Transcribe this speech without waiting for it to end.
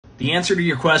The answer to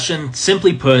your question,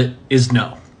 simply put, is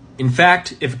no. In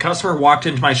fact, if a customer walked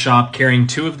into my shop carrying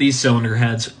 2 of these cylinder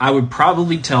heads, I would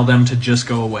probably tell them to just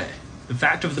go away. The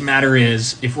fact of the matter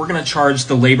is, if we're going to charge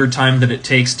the labor time that it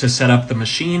takes to set up the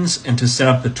machines and to set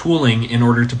up the tooling in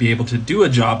order to be able to do a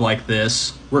job like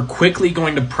this, we're quickly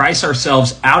going to price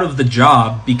ourselves out of the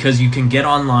job because you can get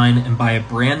online and buy a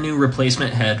brand new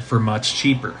replacement head for much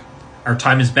cheaper. Our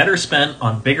time is better spent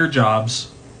on bigger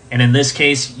jobs, and in this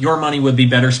case, your money would be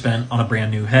better spent on a brand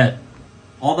new head.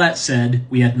 All that said,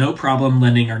 we had no problem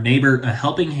lending our neighbor a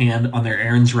helping hand on their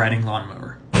errands riding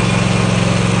lawnmower.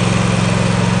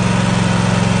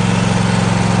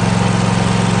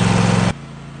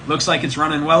 Looks like it's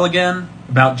running well again,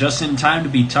 about just in time to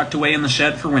be tucked away in the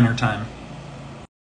shed for wintertime.